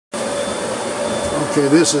Okay,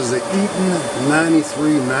 this is the EATON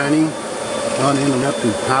 9390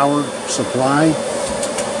 uninterrupted power supply.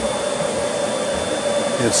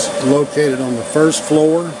 It's located on the first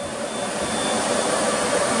floor.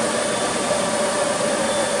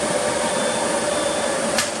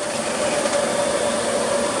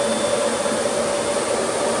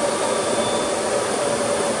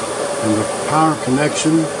 And the power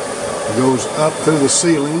connection goes up through the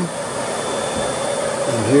ceiling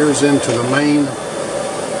and here's into the main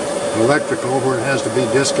electrical where it has to be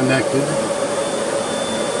disconnected.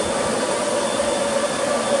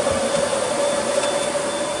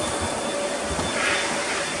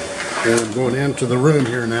 And I'm going into the room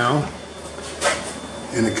here now,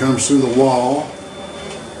 and it comes through the wall.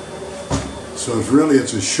 So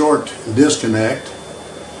it's a short disconnect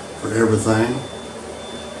for everything.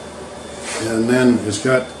 And then it's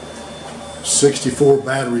got 64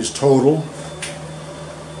 batteries total.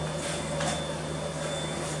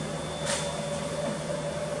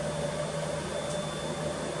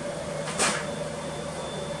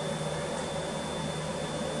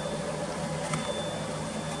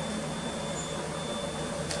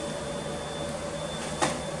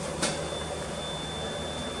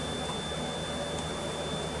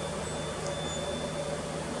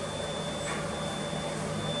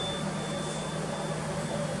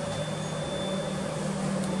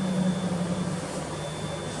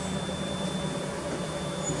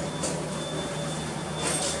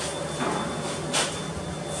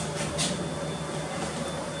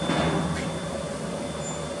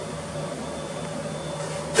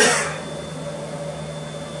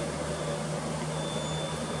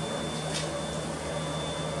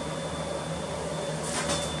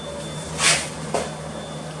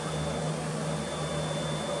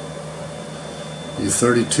 You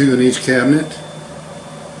 32 in each cabinet.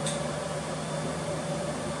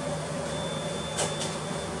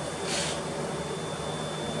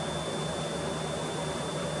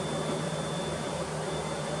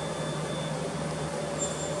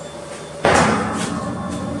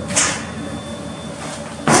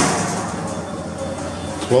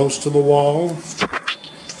 Close to the wall.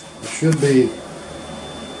 It should be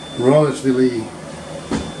relatively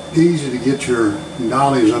easy to get your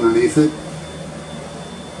dollies underneath it.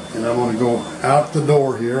 And I'm going to go out the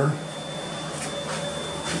door here,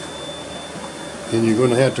 and you're going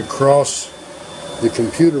to have to cross the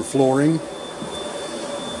computer flooring,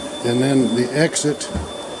 and then the exit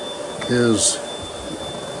is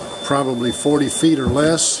probably 40 feet or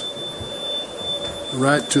less.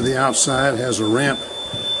 Right to the outside has a ramp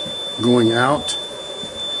going out,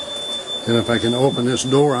 and if I can open this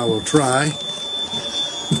door I will try.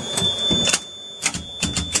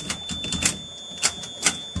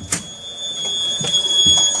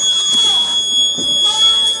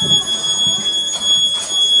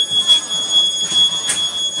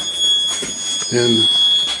 And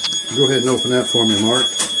go ahead and open that for me, Mark.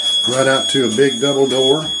 Right out to a big double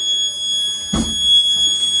door.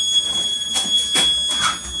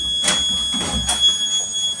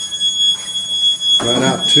 Right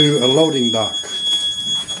out to a loading dock.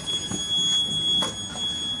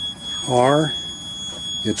 Or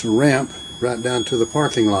it's a ramp right down to the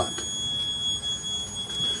parking lot.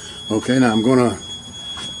 Okay, now I'm going to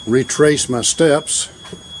retrace my steps.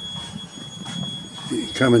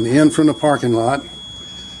 Coming in from the parking lot,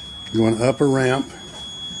 going up a ramp.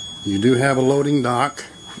 You do have a loading dock.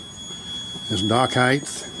 It's dock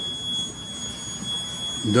height.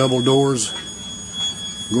 Double doors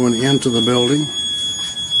going into the building.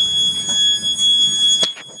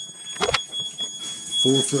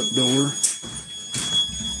 4-foot door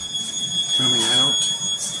coming out.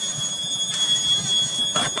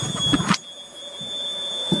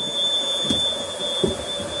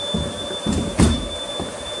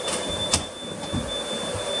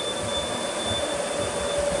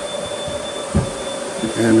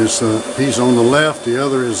 And it's a piece on the left, the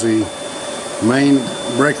other is the main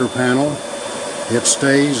breaker panel. It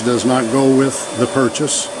stays, does not go with the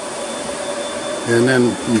purchase. And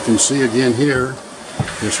then you can see again here,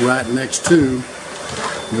 it's right next to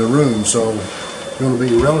the room, so it's going to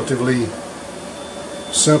be relatively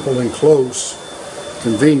simple and close,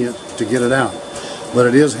 convenient to get it out. But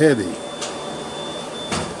it is heavy.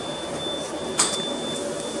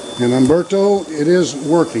 And Umberto, it is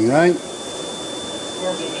working, right?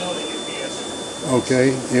 Okay,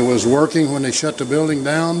 it was working when they shut the building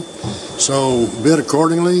down, so bid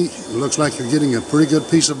accordingly. It looks like you're getting a pretty good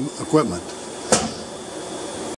piece of equipment.